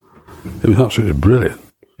It was absolutely brilliant.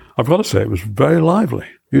 I've got to say, it was very lively.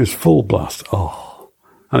 It was full blast.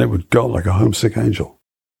 And it would go like a homesick angel.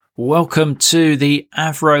 Welcome to the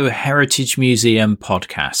Avro Heritage Museum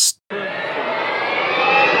podcast.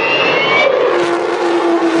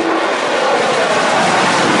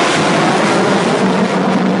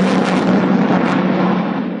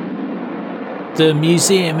 The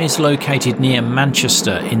museum is located near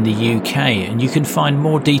Manchester in the UK, and you can find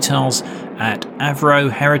more details at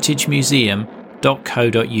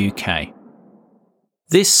avroheritagemuseum.co.uk.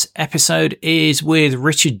 This episode is with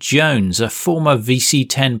Richard Jones, a former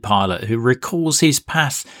VC10 pilot who recalls his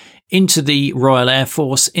path into the Royal Air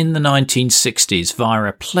Force in the 1960s via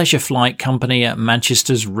a pleasure flight company at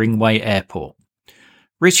Manchester's Ringway Airport.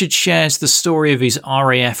 Richard shares the story of his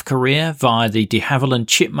RAF career via the de Havilland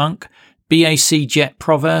Chipmunk, BAC Jet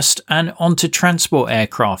Provost, and onto transport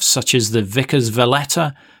aircraft such as the Vickers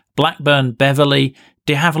Valletta, Blackburn Beverley,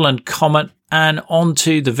 de Havilland Comet, and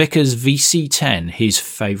onto the Vickers VC10, his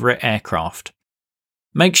favourite aircraft.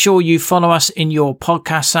 Make sure you follow us in your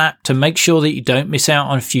podcast app to make sure that you don't miss out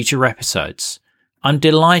on future episodes. I'm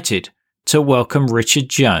delighted to welcome Richard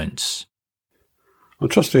Jones. I'm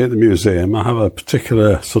trustee at the museum. I have a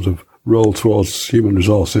particular sort of role towards human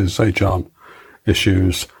resources, HR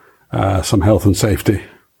issues, some health and safety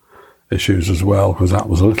issues as well, because that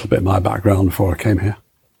was a little bit my background before I came here.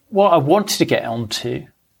 What I wanted to get onto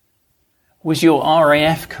was your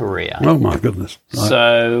RAF career. Oh, my goodness. Right.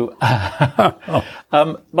 So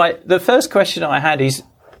the first question I had is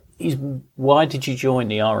why did you join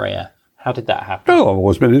the RAF? How did that happen? Oh, I've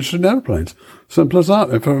always been interested in airplanes. Simple as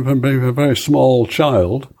that. From being a very small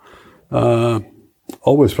child,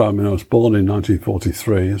 always found me. I was born in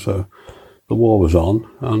 1943, so the war was on.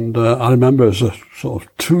 And I remember as a sort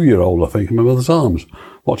of 2-year-old, I think, in my mother's arms,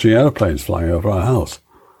 watching airplanes flying over our house.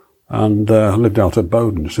 And I lived out at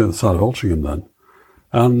Bowden, just the other side of Altrincham then.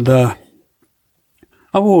 And I've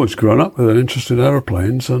always grown up with an interest in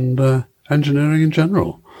aeroplanes and engineering in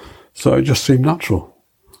general. So it just seemed natural.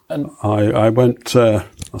 And I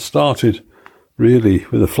started really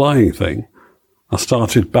with the flying thing. I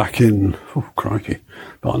started back in,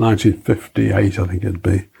 about 1958, I think it'd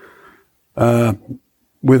be,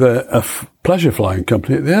 with a pleasure flying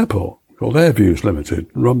company at the airport called Airviews Limited,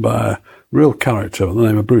 run by a real character by the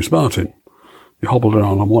name of Bruce Martin. He hobbled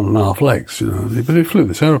around on 1.5 legs, but he flew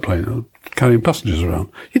this aeroplane, carrying passengers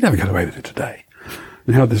around. You'd never get away with it today.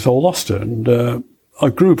 And he had this old Oster, and a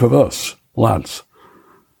group of us, lads,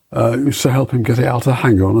 used to help him get it out of the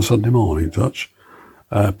hangar on a Sunday morning,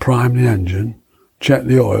 prime the engine, check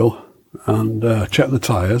the oil, and check the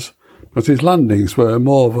tyres, because his landings were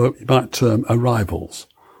more of what you might term arrivals.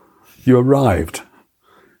 You arrived.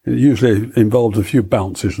 It usually involved a few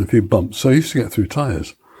bounces and a few bumps, so you used to get through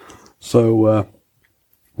tyres. So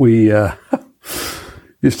we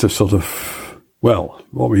used to sort of,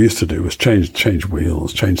 what we used to do was change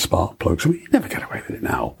wheels, change spark plugs. You never get away with it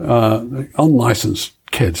now. Unlicensed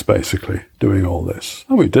kids, basically, doing all this.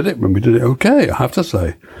 And we did it when we did it okay, I have to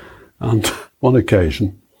say. And one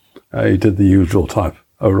occasion, he did the usual type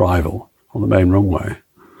arrival on the main runway.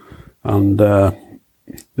 And the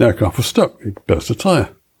aircraft was stuck. He burst a tyre.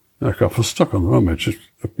 The aircraft was stuck on the runway. Just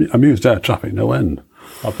amused air traffic, no end.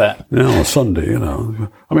 I bet. On a Sunday,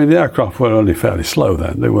 I mean, the aircraft were only fairly slow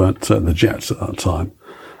then. They weren't the jets at that time,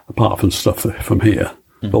 apart from stuff from here.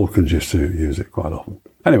 Vulcans used to use it quite often.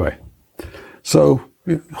 Anyway, so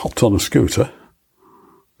we hopped on a scooter,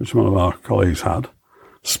 which one of our colleagues had,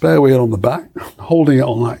 spare wheel on the back, holding it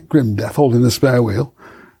on like grim death, holding the spare wheel,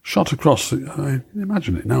 shot across,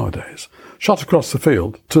 imagine it nowadays, shot across the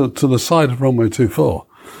field to the side of runway 24.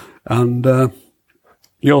 And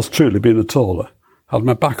yours truly, being the taller, had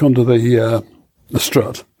my back under the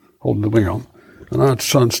strut, holding the wing on, and I had to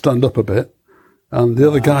try and stand up a bit, and the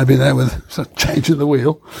other guy be there with changing the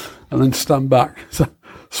wheel, and then stand back,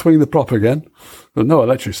 swing the prop again, with no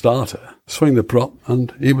electric starter, swing the prop,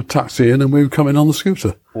 and he would taxi in, and we would come in on the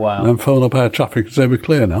scooter. Wow. And then phone up air traffic and say we're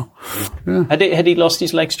clear now. Yeah. Had he lost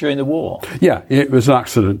his legs during the war? Yeah, it was an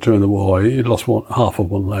accident during the war. He'd lost half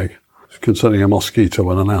of one leg, concerning a mosquito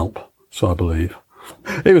and an Alp, so I believe.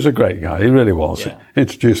 He was a great guy, he really was. Yeah. He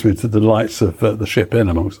introduced me to the delights of the ship in,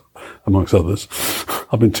 amongst others.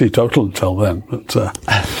 I've been teetotal until then, but,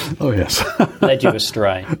 oh yes. Led you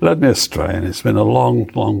astray. Led me astray, and it's been a long,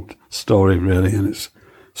 long story, really, and it's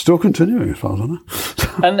still continuing as far as I know.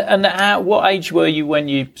 And at what age were you when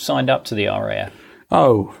you signed up to the RAF?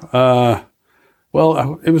 Well,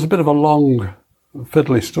 it was a bit of a long,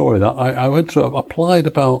 fiddly story. That I applied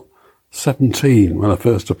about 17 when I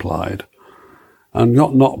first applied, and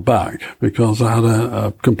got knocked back because I had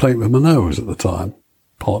a complaint with my nose at the time.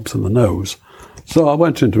 polyps in the nose. So I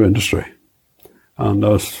went into industry, and I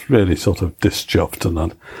was really sort of dischuffed,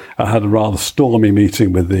 and I had a rather stormy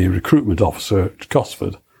meeting with the recruitment officer at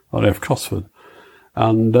Cosford, RAF Cosford,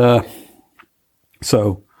 and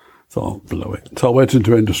so thought, blow it. So I went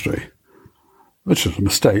into industry, which was a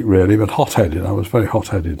mistake really, but hot-headed. I was very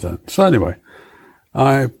hot-headed then. So anyway,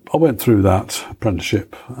 I went through that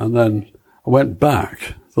apprenticeship, and then I went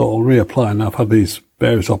back, thought I'll reapply. Now I've had these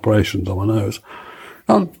various operations on my nose,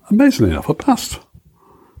 and amazingly enough, I passed.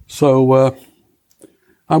 So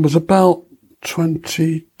I was about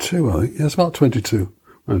 22, I think. Yes, about 22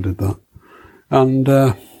 when I did that.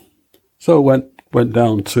 And so I went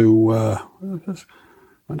down to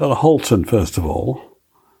Halton first of all,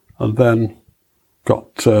 and then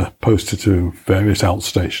got posted to various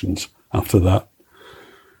outstations after that.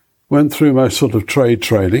 Went through my sort of trade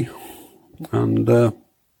training, and the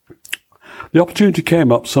opportunity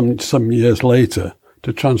came up some years later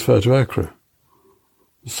to transfer to aircrew.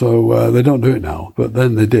 So they don't do it now, but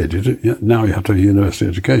then they did. Now you have to have a university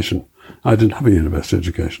education. I didn't have a university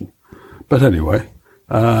education. But anyway,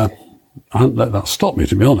 I hadn't let that stop me,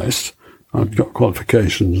 to be honest. I'd got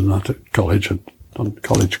qualifications and that at college, had done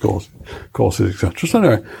college courses, etc. So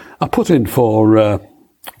anyway, I put in for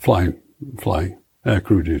flying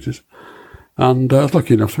aircrew duties, and I was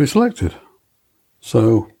lucky enough to be selected.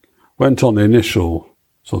 So went on the initial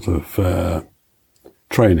sort of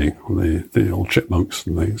training on the old chipmunks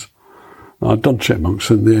and things. I'd done chipmunks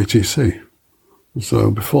in the ATC,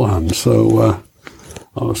 so beforehand. So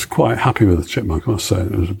I was quite happy with the chipmunk, I must say.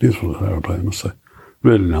 It was a beautiful aeroplane, I must say.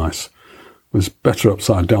 Really nice. It was better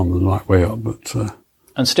upside down than the right way up, but...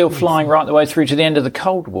 and still flying right the way through to the end of the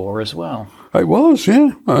Cold War as well. It was,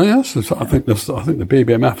 yeah. Oh, yes. I think the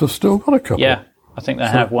BBMF has still got a couple. Yeah, I think they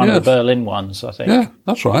have one of the Berlin ones, I think. Yeah,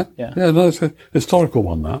 that's right. Yeah, no, it's a historical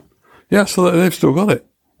one, that. Yeah, so they've still got it.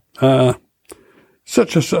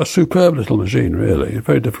 Such a superb little machine, really.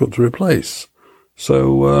 Very difficult to replace.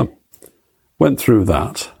 So went through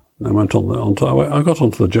that, and I went I got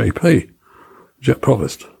onto the JP, Jet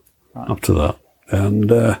Provost, after that. And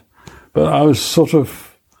but I was sort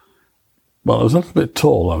of, well, I was a little bit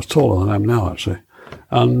tall. I was taller than I am now, actually.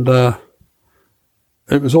 And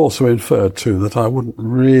it was also inferred, too, that I wouldn't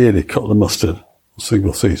really cut the mustard on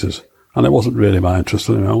single-seaters. And it wasn't really my interest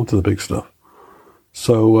anyway. I wanted the big stuff.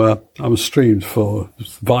 So I was streamed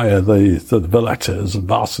via the Vallettas and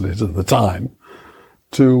Varsities at the time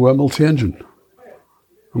to multi-engine.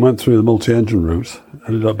 I went through the multi-engine route,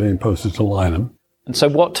 ended up being posted to Lynham. And so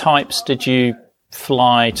what types did you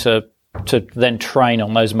fly to then train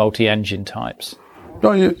on those multi-engine types?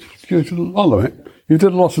 No, you did a lot of it. You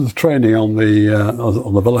did a lot of the training on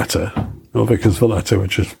the Valletta, or Vickers Valletta,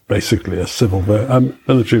 which is basically a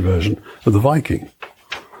military version of the Viking.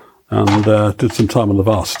 And did some time on the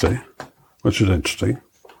Varsity, which was interesting.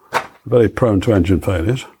 Very prone to engine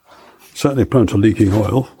failures. Certainly prone to leaking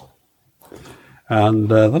oil. And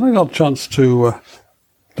then I got a chance to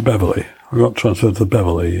Beverley. I got transferred to the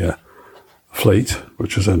Beverley fleet,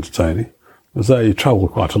 which was entertaining. Because there you travel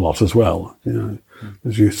quite a lot as well. You know,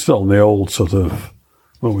 because you're still in the old sort of,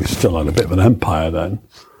 well, we still had a bit of an empire then.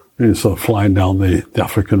 You're sort of flying down the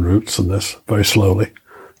African routes and this very slowly,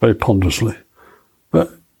 very ponderously.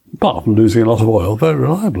 But apart from losing a lot of oil, very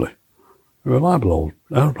reliably. A reliable old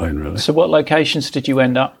aeroplane, really. So what locations did you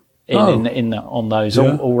end up on those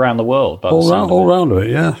all around the world? All around it,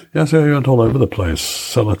 yeah. Yes, you went all over the place.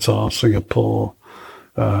 Seletar, Singapore,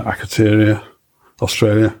 Akateria,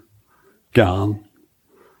 Australia, Ghan.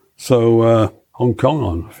 So Hong Kong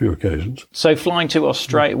on a few occasions. So flying to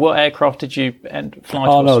Australia, what aircraft did you fly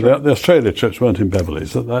to Australia? The Australia trips weren't in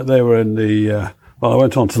Beverley's. They were in the... I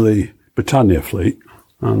went on to the Britannia fleet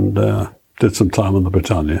and did some time on the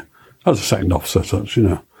Britannia. I was a second officer, such, you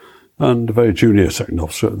know, and a very junior second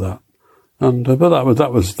officer at that. And but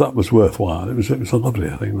that was worthwhile. It was a lovely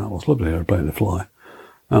thing. That was a lovely airplane to fly,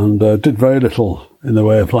 and did very little in the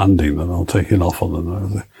way of landing them or taking off on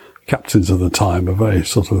them. The captains of the time were very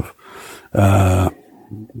sort of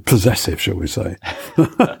possessive, shall we say?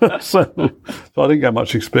 so I didn't get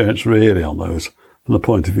much experience really on those from the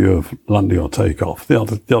point of view of landing or takeoff. The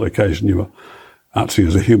odd occasion you were actually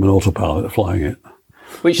as a human autopilot flying it.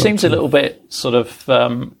 Which seems a little bit sort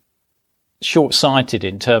of short-sighted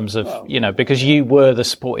in terms of, you know, because you were the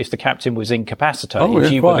support if the captain was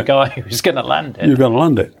incapacitated, you were the guy who was going to land it. You're going to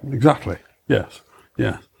land it, exactly. Yes.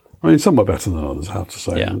 I mean, some were better than others, I have to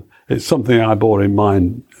say. Yeah. And it's something I bore in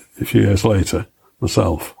mind a few years later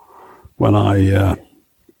myself when I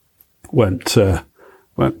went to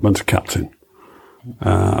captain.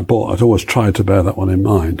 I'd always tried to bear that one in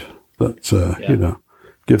mind, that, you know,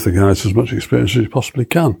 give the guys as much experience as you possibly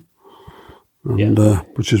can. And,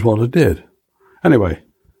 which is what I did. Anyway,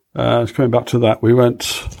 coming back to that,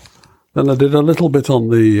 then I did a little bit on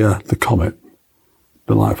the Comet,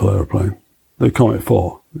 delightful aeroplane, the Comet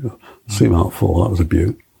 4, C Mark 4, that was a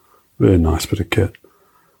beaut, really nice bit of kit.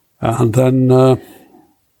 And then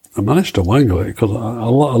I managed to wangle it because I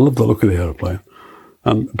love the look of the aeroplane.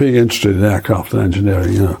 And being interested in aircraft and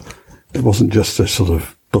engineering, it wasn't just this sort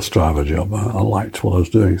of bus driver job. I liked what I was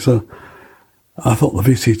doing. So I thought the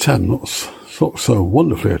VC10 looked so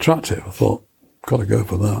wonderfully attractive. I thought, got to go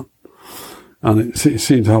for that. And it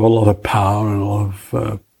seemed to have a lot of power and a lot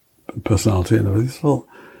of personality and everything. So,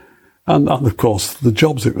 and of course, the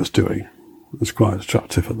jobs it was doing was quite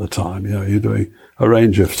attractive at the time. You're doing a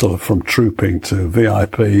range of sort of from trooping to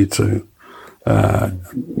VIP to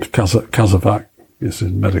CASEVAC, this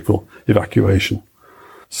is medical evacuation.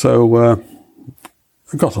 So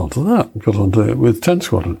I got onto that. Got onto it with 10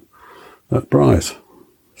 Squadron at Bryce.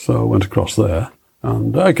 So I went across there.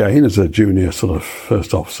 And again, as a junior sort of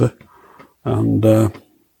first officer. And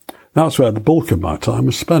that's where the bulk of my time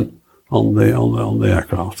was spent on the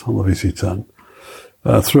aircraft, on the VC10,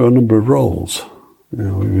 through a number of roles. We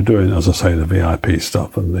were doing, as I say, the VIP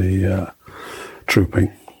stuff and the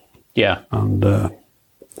trooping. Yeah. And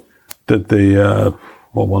did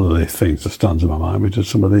one of the things that stands in my mind, we did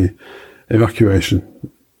some of the medical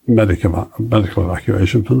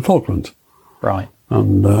evacuation from the Falklands. Right.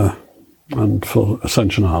 And for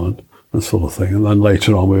Ascension Island, that sort of thing. And then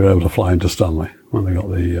later on, we were able to fly into Stanley when they got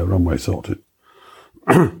the runway sorted.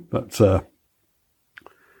 But that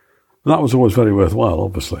was always very worthwhile,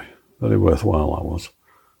 obviously. Very worthwhile, that was.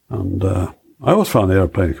 And I always found the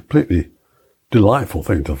aeroplane a completely delightful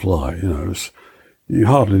thing to fly. You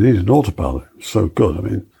hardly needed an autopilot. It was so good. I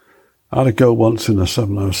mean, I had a go once in a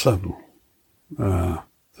 707 to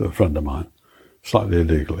a friend of mine, slightly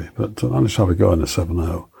illegally, but I managed to have a go in a 70.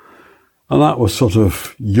 And that was sort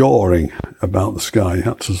of yawing about the sky. You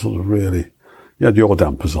had to sort of really, you had yaw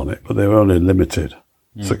dampers on it, but they were only limited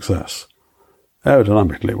success.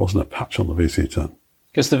 Aerodynamically, it wasn't a patch on the VC10.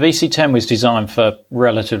 Because the VC10 was designed for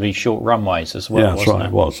relatively short runways as well, that's right,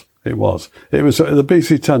 it was. The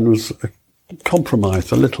VC10 was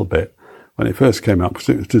compromised a little bit when it first came out because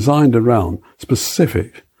it was designed around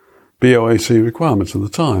specific BOAC requirements at the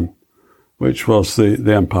time, which was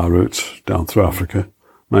the Empire routes down through Africa,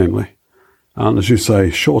 mainly. And as you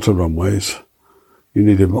say, shorter runways, you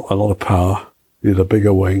needed a lot of power, you needed a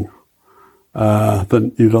bigger wing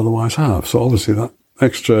than you'd otherwise have. So obviously that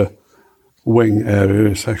extra wing area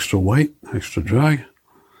is extra weight, extra drag.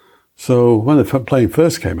 So when the plane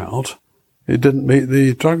first came out, it didn't meet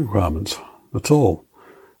the drag requirements at all.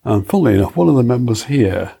 And funnily enough, one of the members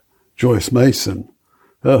here, Joyce Mason,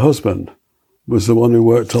 her husband was the one who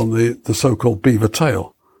worked on the so-called beaver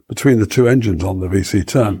tail between the two engines on the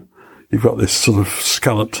VC10. You've got this sort of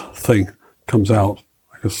scalloped thing comes out,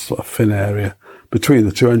 like a sort of thin area between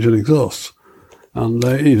the two engine exhausts. And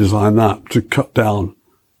he designed that to cut down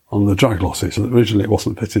on the drag losses. And originally it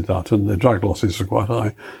wasn't fitted that, and the drag losses were quite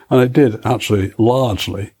high. And it did actually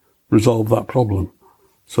largely resolve that problem.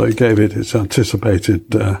 So it gave it its anticipated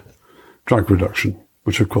drag reduction,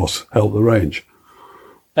 which of course helped the range.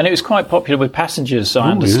 And it was quite popular with passengers,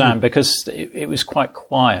 I understand, because it was quite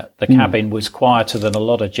quiet. The cabin was quieter than a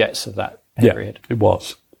lot of jets of that period. Yeah,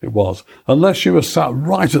 it was. Unless you were sat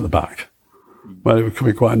right at the back, where it could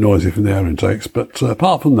be quite noisy from the air intakes. But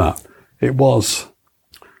apart from that, it was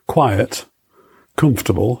quiet,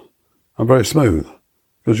 comfortable, and very smooth.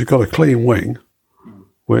 Because you've got a clean wing,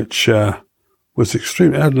 which was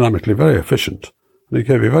extremely aerodynamically very efficient. And it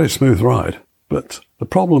gave you a very smooth ride. But the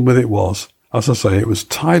problem with it was, as I say, it was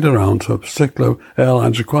tied around to a particular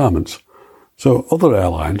airline's requirements. So other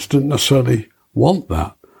airlines didn't necessarily want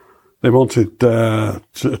that. They wanted a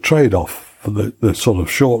trade-off for the sort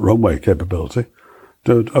of short runway capability.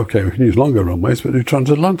 Okay, we can use longer runways, but do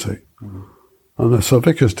transatlantic. And so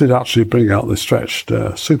Vickers did actually bring out the stretched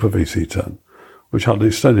Super VC10, which had an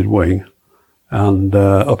extended wing and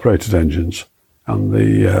uprated engines and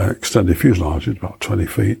the extended fuselage, about 20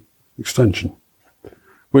 feet extension,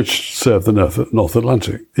 which served the North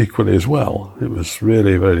Atlantic equally as well. It was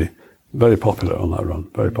really, very, very popular on that run,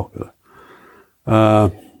 very popular.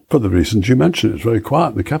 For the reasons you mentioned, it was very quiet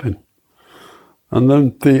in the cabin. And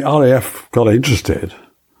then the RAF got interested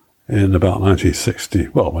in about 1960,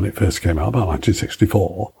 well, when it first came out, about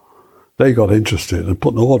 1964. They got interested and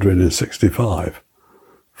put an order in 65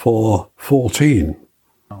 for 14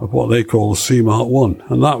 of what they call the C Mark 1.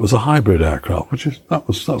 And that was a hybrid aircraft,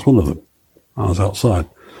 that's one of them. I was outside.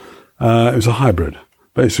 It was a hybrid.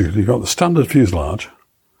 Basically, you got the standard fuselage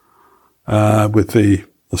with the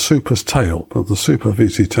the Super's tail, but the Super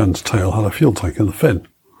VC10's tail had a fuel tank in the fin.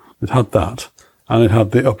 It had that, and it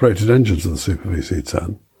had the uprated engines of the Super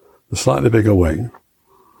VC10, the slightly bigger wing,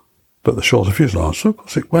 but the shorter fuselage. So of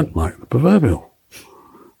course it went like the proverbial.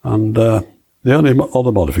 And the only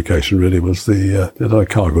other modification really was it had a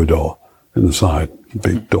cargo door in the side, a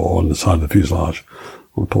big door on the side of the fuselage,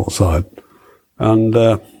 on the port side. And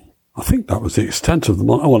I think that was the extent of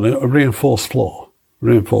a reinforced floor,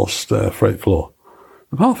 reinforced freight floor.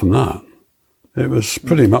 Apart from that, it was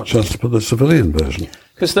pretty much as per the civilian version.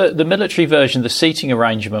 Because the military version, the seating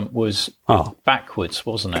arrangement was backwards,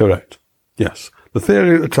 wasn't it? Correct. Yes. The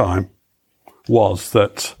theory at the time was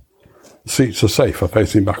that seats are safer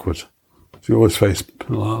facing backwards. So you always face,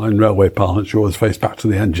 in railway parlance, you always face back to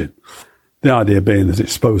the engine. The idea being that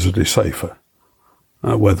it's supposedly safer.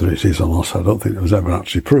 Whether it is or not, I don't think it was ever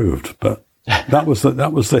actually proved. But that was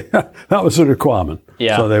the requirement.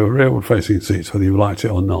 Yeah. So they were rearward facing seats, whether you liked it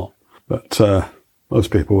or not. But most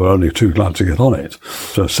people were only too glad to get on it.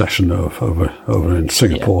 So a session over in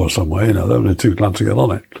Singapore or somewhere, they were only too glad to get on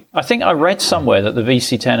it. I think I read somewhere that the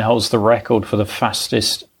VC10 holds the record for the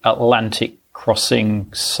fastest Atlantic crossing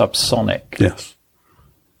subsonic. Yes.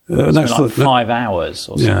 Next to 5 hours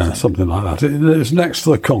or something. Yeah, something like that. It was next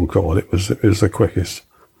to the Concorde. It was the quickest.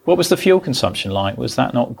 What was the fuel consumption like? Was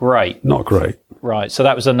that not great? Not great. Right. So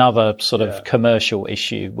that was another sort of commercial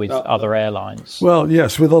issue with other airlines. Well,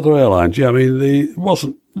 yes, with other airlines. Yeah, I mean, it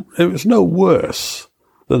was no worse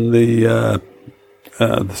than the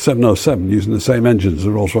 707 using the same engines as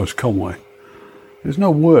the Rolls-Royce Conway. It was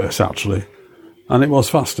no worse, actually. And it was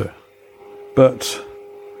faster. But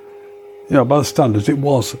by the standards, it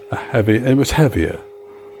was heavier.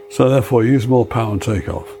 So therefore, you use more power and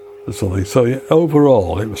takeoff or something. So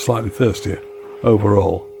overall, it was slightly thirstier.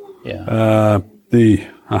 Overall, yeah.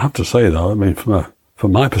 I have to say though, I mean,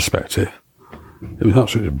 from my perspective, it was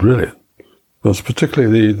absolutely brilliant. Because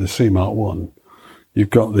particularly the C Mark 1, you've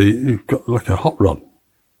got like a hot rod.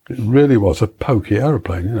 It really was a pokey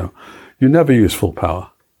aeroplane. You never use full power.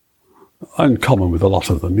 In common with a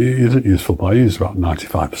lot of them, you didn't use full power. You used about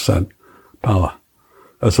 95%. Power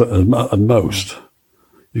at most.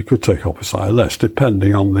 You could take off slightly less,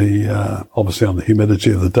 depending on obviously on the humidity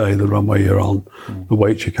of the day, the runway you're on, the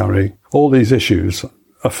weight you're carrying. All these issues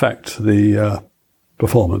affect the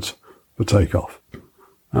performance for takeoff.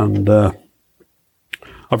 And I've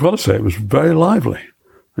got to say, it was very lively.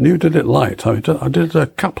 And you did it light. I did a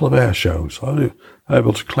couple of air shows. I was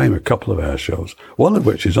able to claim a couple of air shows, one of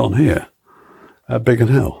which is on here at Biggin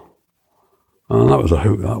Hill. And that was a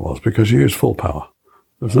hoot, that was, because you used full power.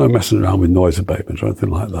 There was no messing around with noise abatement or anything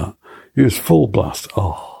like that. You used full blast.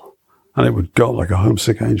 And it would go like a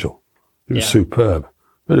homesick angel. It was superb.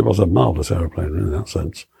 But it was a marvellous aeroplane in that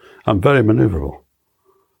sense. And very manoeuvrable.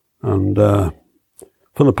 And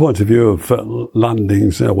from the point of view of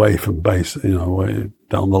landings away from base, way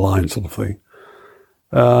down the line sort of thing,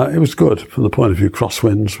 it was good. From the point of view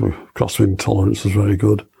crosswind tolerance was very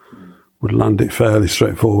good. Would land it fairly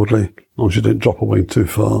straightforwardly, as long as you didn't drop a wing too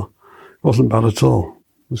far. It wasn't bad at all.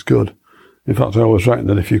 It was good. In fact, I always reckon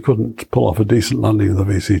that if you couldn't pull off a decent landing with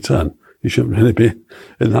a VC10, you shouldn't really be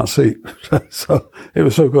in that seat. So it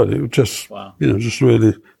was so good. It was just, just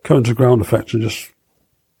really come to ground effect and just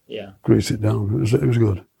grease it down. It was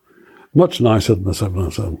good. Much nicer than the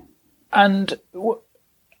 707. And,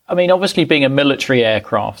 I mean, obviously being a military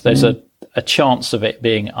aircraft, there's a chance of it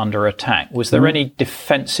being under attack. Was there any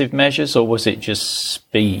defensive measures, or was it just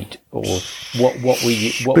speed, or what would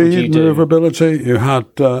you do? Speed, maneuverability. You had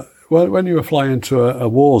when you were flying into a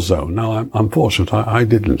war zone. Now, I'm fortunate. I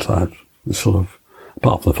didn't. I had sort of,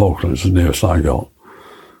 apart from the Falklands, the nearest I got,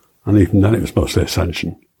 and even then it was mostly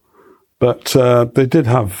Ascension. But they did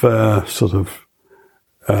have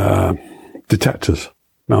detectors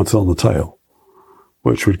mounted on the tail,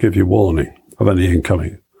 which would give you warning of any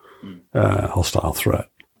incoming hostile threat.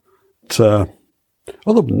 But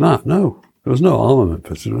other than that, no. There was no armament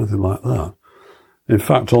fitted or anything like that. In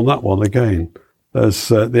fact, on that one, again, there's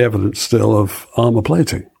the evidence still of armour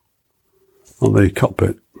plating on the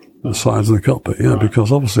cockpit, the sides of the cockpit,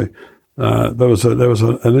 because obviously there was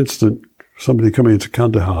an incident, somebody coming into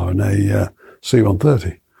Kandahar in a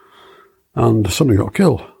C-130, and somebody got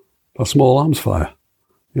killed. A small arms fire.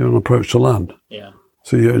 You're on approach to land. Yeah.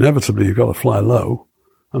 So you've got to fly low,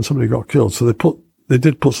 and somebody got killed. So they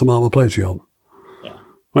did put some armour plating on. Yeah.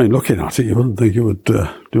 I mean, looking at it, you wouldn't think it would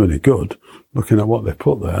do any good, looking at what they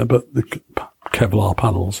put there, but the Kevlar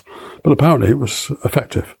panels. But apparently it was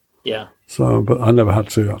effective. Yeah. So, but I never had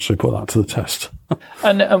to actually put that to the test.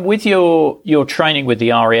 And with your training with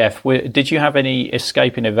the RAF, did you have any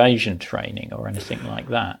escape and evasion training or anything like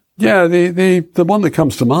that? Yeah, the one that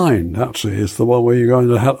comes to mind, actually, is the one where you go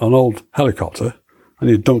in an old helicopter and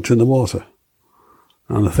you're dunked in the water.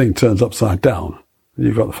 And the thing turns upside down and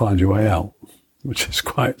you've got to find your way out, which is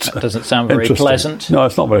quite That doesn't sound very pleasant. No,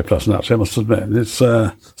 it's not very pleasant, actually, I must admit. It's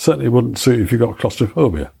certainly wouldn't suit you if you've got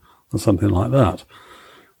claustrophobia or something like that.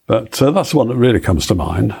 But that's the one that really comes to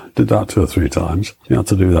mind. Did that 2 or 3 times. You had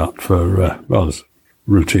to do that for, it's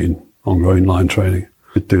routine, ongoing line training.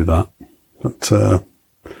 You'd do that. But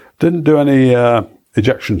didn't do any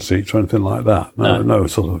ejection seats or anything like that. No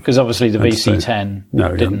sort of... Because obviously the VC10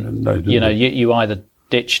 didn't. You either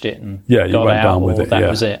ditched it and you got went out, down with or it. that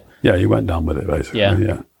was it. Yeah, you went down with it, basically.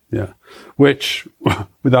 Yeah. Which,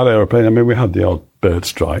 with that aeroplane, I mean, we had the odd bird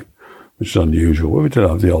strike, which is unusual. We did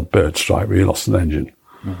have the odd bird strike where you lost an engine.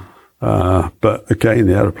 But again,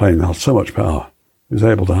 the aeroplane had so much power. It was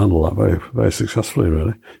able to handle that very, very successfully,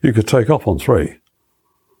 really. You could take off on 3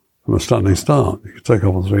 from a standing start. You could take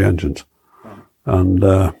off on 3 engines. And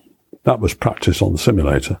that was practice on the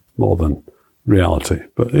simulator more than reality.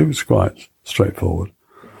 But it was quite straightforward.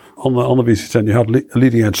 On the VC10, you had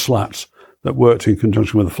leading edge slats that worked in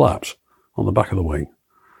conjunction with the flaps on the back of the wing.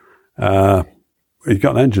 You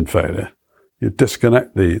got an engine failure, you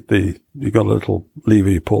disconnect you got a little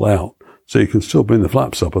lever you pull out, so you can still bring the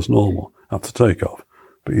flaps up as normal after takeoff,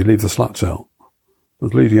 but you leave the slats out.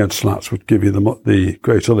 The leading edge slats would give you the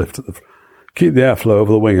greater lift, keep the airflow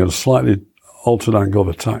over the wing at a slightly altered angle of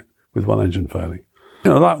attack with one engine failing.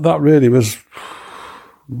 That really was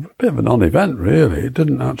a bit of a non-event, really. It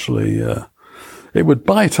didn't actually, it would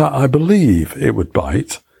bite, I believe it would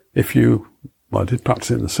bite if I did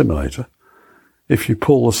practice it in the simulator, if you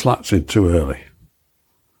pull the slats in too early.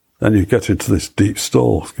 Then you get into this deep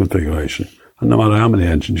stall configuration, and no matter how many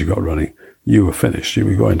engines you got running, you were finished. You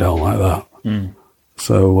were going down like that.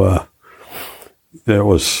 So there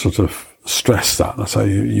was sort of stress that's how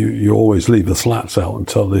you always leave the slats out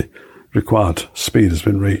until the required speed has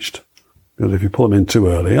been reached. Because if you pull them in too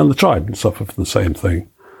early, and the Trident suffered from the same thing.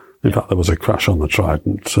 In fact, there was a crash on the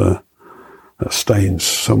Trident at Staines,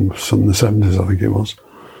 some in the 70s, I think it was.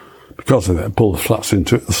 Because of that, pulled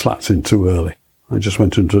the slats in too early. I just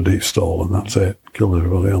went into a deep stall, and that's it. Killed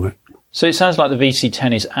everybody on it. So it sounds like the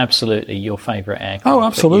VC10 is absolutely your favourite aircraft. Oh,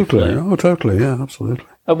 absolutely. Oh, totally. Yeah, absolutely.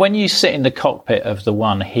 And when you sit in the cockpit of the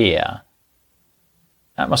one here,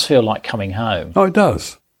 that must feel like coming home. Oh, it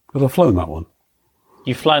does. Because I've flown that one.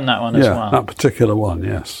 You've flown that one as well? Yeah, that particular one,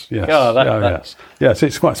 yes. Oh, yes. Yes,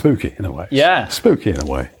 it's quite spooky in a way. Yeah. Spooky in a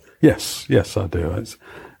way. Yes, I do.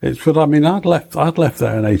 It's good. I mean, I'd left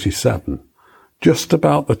there in 87, just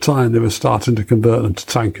about the time they were starting to convert them to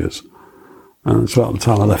tankers. And it's about the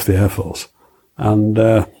time I left the Air Force. And,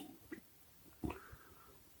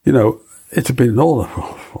 it had been all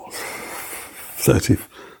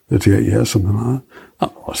 38 years, something like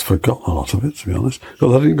that. I've forgotten a lot of it, to be honest.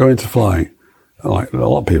 Because I didn't go into flying like a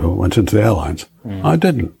lot of people went into the airlines. I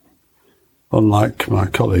didn't. Unlike my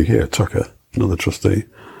colleague here, Tucker, another trustee,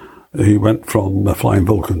 he went from flying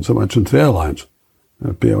Vulcans and went into the airlines,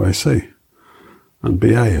 BOAC, and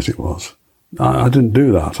BA as it was. I didn't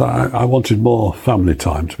do that. I wanted more family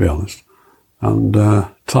time, to be honest, and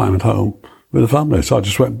time at home with the family. So I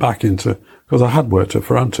just went back because I had worked at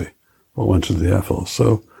Ferranti or went into the Air Force.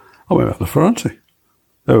 So I went back to Ferranti.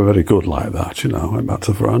 They were very good like that, I went back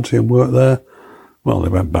to Ferranti and worked there. Well, they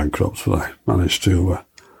went bankrupt, but I managed to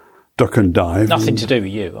duck and dive. Nothing to do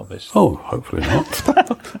with you, obviously. Oh, hopefully not.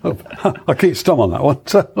 I keep stum on that one.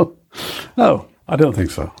 So, no, I don't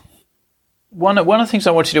think so. One of the things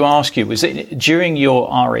I wanted to ask you was, during your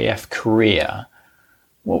RAF career,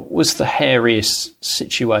 what was the hairiest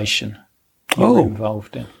situation you were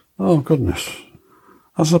involved in? Oh, goodness.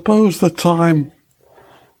 I suppose the time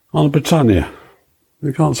on Britannia.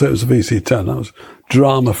 You can't say it was a VC10. That was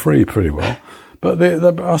drama-free pretty well. But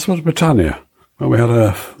I suppose Britannia, when we had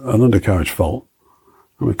an undercarriage fault,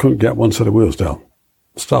 and we couldn't get one set of wheels down.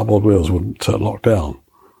 Starboard wheels wouldn't lock down.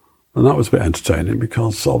 And that was a bit entertaining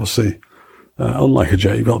because, obviously, unlike a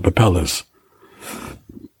jet, you've got propellers.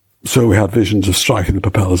 So we had visions of striking the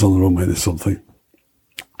propellers on the runway or something.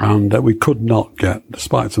 And we could not get,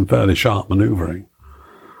 despite some fairly sharp manoeuvring,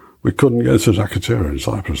 we couldn't get to Zacatura in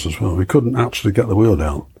Cyprus as well. We couldn't actually get the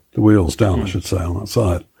wheels down, I should say, on that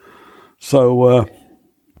side. So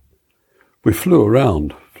we flew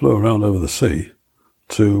around over the sea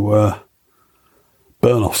to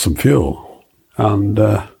burn off some fuel. And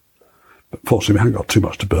fortunately, we hadn't got too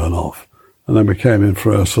much to burn off. And then we came in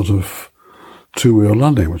for a sort of two-wheel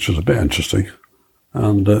landing, which was a bit interesting.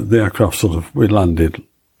 And the aircraft we landed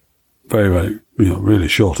very, very, really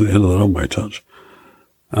short at the end of the runway touch.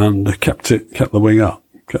 And kept the wing up,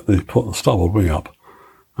 put the starboard wing up.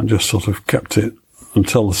 and just sort of kept it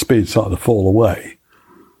until the speed started to fall away.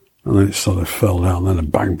 And then it sort of fell down, then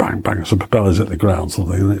bang, bang, bang, some propellers hit the ground,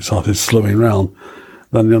 something, and it started slewing round.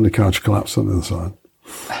 Then the undercarriage collapsed on the other side.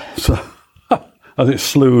 So, as it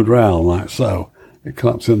slewed round like so, it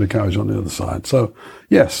collapsed the undercarriage on the other side. So,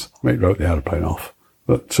 yes, Mick wrote the aeroplane off,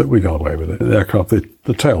 but we got away with it. The aircraft,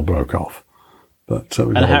 the tail broke off. But we got away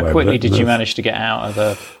with it. And how quickly did you manage to get out of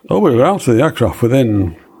the... Oh, we were out of the aircraft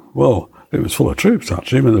within, well, it was full of troops,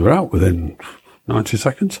 actually. I mean, they were out within 90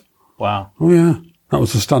 seconds. Wow. Oh, yeah. That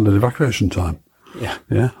was the standard evacuation time. Yeah.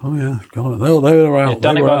 Yeah. Oh, yeah. God, they were out. You'd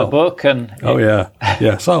done it by the book and... Oh, yeah.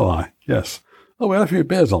 Yes. Oh, I. Yes. Oh, we had a few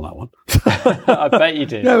beers on that one. I bet you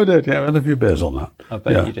did. Yeah, we did. Yeah, we had a few beers on that. I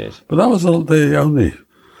bet you did. But that was the only...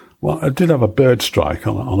 Well, I did have a bird strike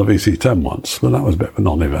on a VC10 once, but that was a bit of a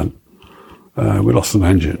non-event. We lost an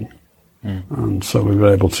engine. And so we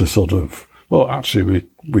were able to sort of... Well, actually,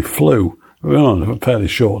 we flew. We were on a fairly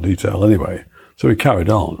short detail anyway. So we carried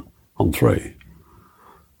on 3.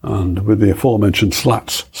 And with the aforementioned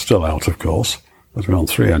slats still out, of course, because we're on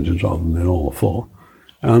 3 engines rather than all 4,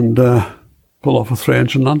 and pull off a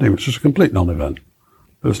 3-engine landing, which was a complete non-event.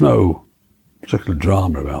 There was no particular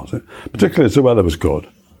drama about it, particularly as the weather was good.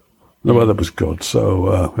 The weather was good,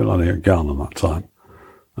 so we were landing at Ghana that time.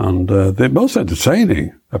 And the most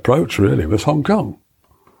entertaining approach, really, was Hong Kong.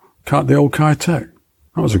 The old Kai Tak.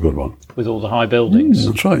 That was a good one. With all the high buildings.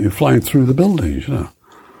 That's right, you're flying through the buildings, you know.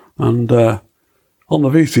 And... on the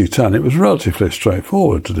VC10, it was relatively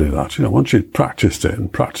straightforward to do that. You know, once you'd practiced it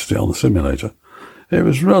on the simulator, it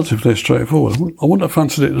was relatively straightforward. I wouldn't have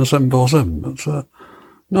fancied it in a 747, but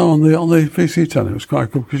no, on the VC10, it was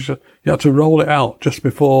quite good because you had to roll it out just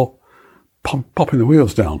before popping the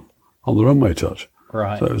wheels down on the runway touch.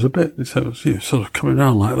 Right. So it was a bit, you sort of coming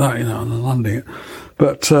around like that, you know, and then landing it.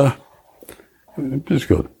 But it was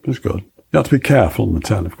good. It was good. You have to be careful on the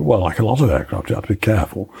 10. Well, like a lot of aircraft, you have to be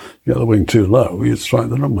careful. You get the wing too low, you'd strike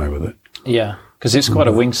the runway with it. Yeah, because it's quite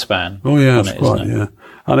a wingspan. Oh, yeah, it's quite, yeah.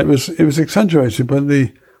 And it was accentuated when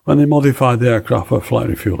they modified the aircraft for flight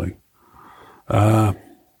refueling.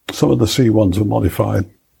 Some of the C1s were modified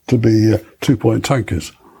to be 2-point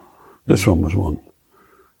tankers. This one was one.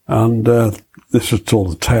 And this was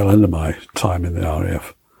toward the tail end of my time in the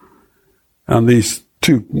RAF. And these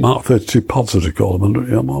 2 Mark 32 pods, as we call them,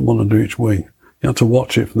 one under each wing. You had to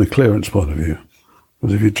watch it from the clearance point of view.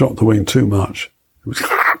 Because if you dropped the wing too much, it was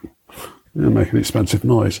making an expensive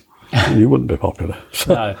noise. And you wouldn't be popular.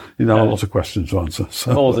 So you'd have a lot of questions to answer.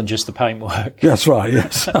 So, more than just the paintwork. That's right,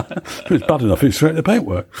 yes. It's bad enough you straight the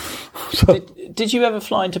paintwork. So, did you ever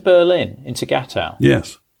fly into Berlin, into Gatow?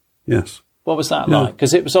 Yes. What was that like?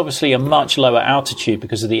 Because it was obviously a much lower altitude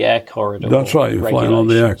because of the air corridor. That's right, you're flying on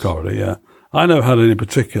the air corridor, yeah. I never had any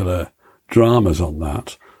particular dramas on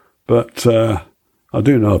that, but I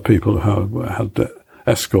do know of people who had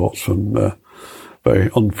escorts from very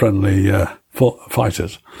unfriendly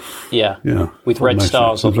fighters. Yeah, you know, with red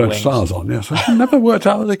stars on the wings. Red stars on, yes. I never worked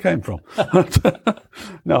out where they came from.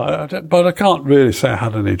 No, but I can't really say I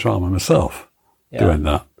had any drama myself doing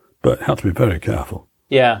that, but had to be very careful.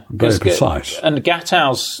 Yeah. Very precise. And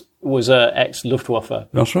Gatow's was a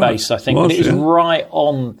ex-Luftwaffe base, I think. It was right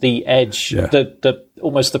on the edge. Yeah. The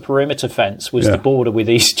almost the perimeter fence was the border with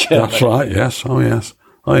East Germany. That's right, yes. Oh, yes.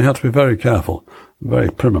 Oh, you had to be very careful. Very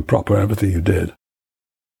prim and proper, everything you did.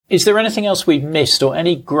 Is there anything else we've missed or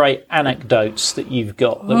any great anecdotes that you've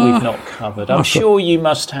got that we've not covered? I'm sure you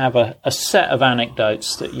must have a set of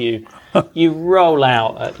anecdotes that you roll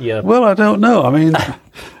out at your... Well, I don't know. I mean,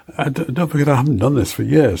 don't forget I haven't done this for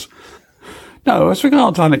years. No, as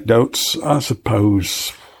regards anecdotes, I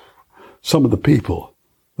suppose some of the people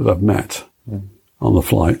that I've met on the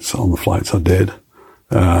flights I did,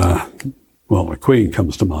 well, the Queen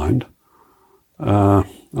comes to mind, and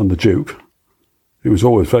the Duke. He was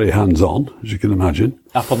always very hands-on, as you can imagine.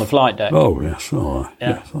 Up on the flight deck? Oh, yes. Oh,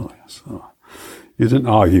 yes. Oh, yes. Oh. You didn't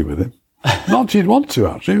argue with him. Not that you'd want to,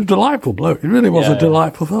 actually. He was a delightful bloke. He really was a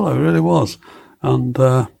delightful fellow. He really was. And,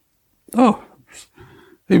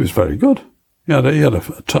 he was very good. He had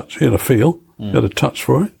a touch. He had a feel. He had a touch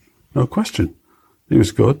for it. No question. He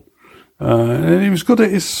was good. And he was good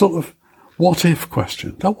at his sort of what-if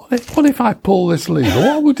question. Now, what if I pull this lever?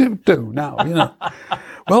 What would it do now, you know?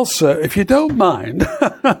 Well, sir, if you don't mind,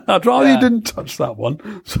 I'd rather you didn't touch that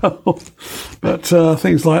one. So, but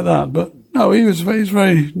things like that. But no, he's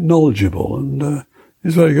very knowledgeable and he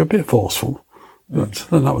was very good, a bit forceful. But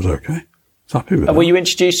then that was okay. I was happy with that. Were you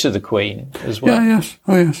introduced to the Queen as well? Yeah, yes.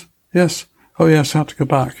 Oh, yes. Yes. Oh, yes, I had to go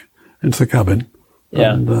back into the cabin.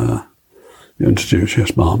 Yeah. And you introduced,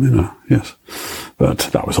 yes, ma'am, you know, yes. But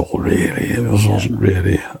that was all really, it wasn't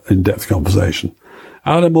really in-depth conversation.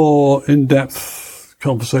 I had a more in-depth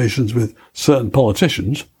conversations with certain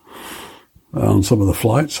politicians on some of the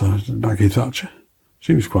flights. Maggie Thatcher,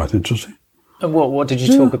 she was quite interesting. And what did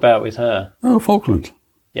you talk about with her? Oh, Falkland.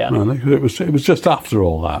 Yeah, really, it was just after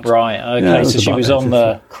all that. Right. Okay. Yeah, so she was on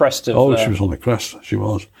the crest of. Oh, she was on the crest. She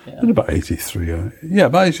was. Yeah. It was about 83.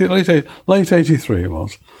 About late 83 it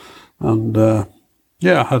was, and I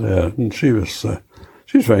had her, and she was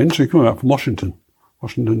very interesting. Coming back from Washington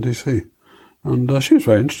DC, and she was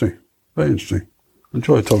very interesting. Very interesting.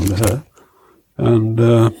 Enjoyed talking to her. And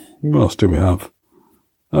what else do we have?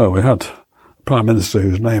 Oh, we had a Prime Minister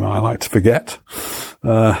whose name I like to forget.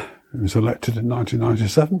 He was elected in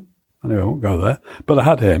 1997. Anyway, I won't go there. But I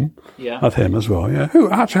had him. Yeah. I had him as well, yeah. Who,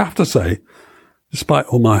 actually, I have to say, despite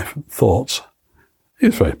all my thoughts, he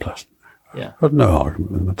was very pleasant. Yeah. I had no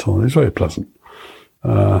argument with him at all. He was very pleasant.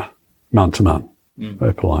 Man to man.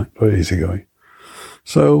 Very polite, very easygoing.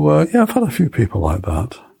 So, I've had a few people like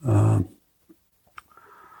that. I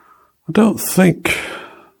don't think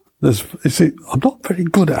I'm not very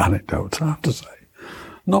good at anecdotes, I have to say.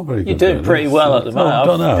 Not very good. You're doing pretty well at the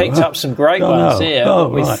moment. I've picked up some great ones here.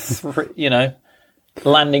 With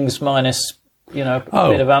landings minus, a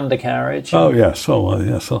bit of undercarriage. Oh, yes.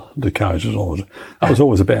 Undercarriage was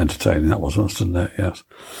always a bit entertaining. That was, wasn't it? Yes.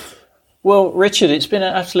 Well, Richard, it's been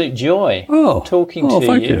an absolute joy talking to you.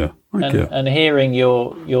 Thank you. And hearing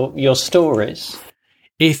your stories.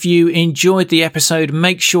 If you enjoyed the episode,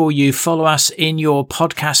 make sure you follow us in your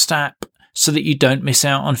podcast app so that you don't miss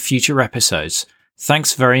out on future episodes.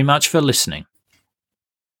 Thanks very much for listening.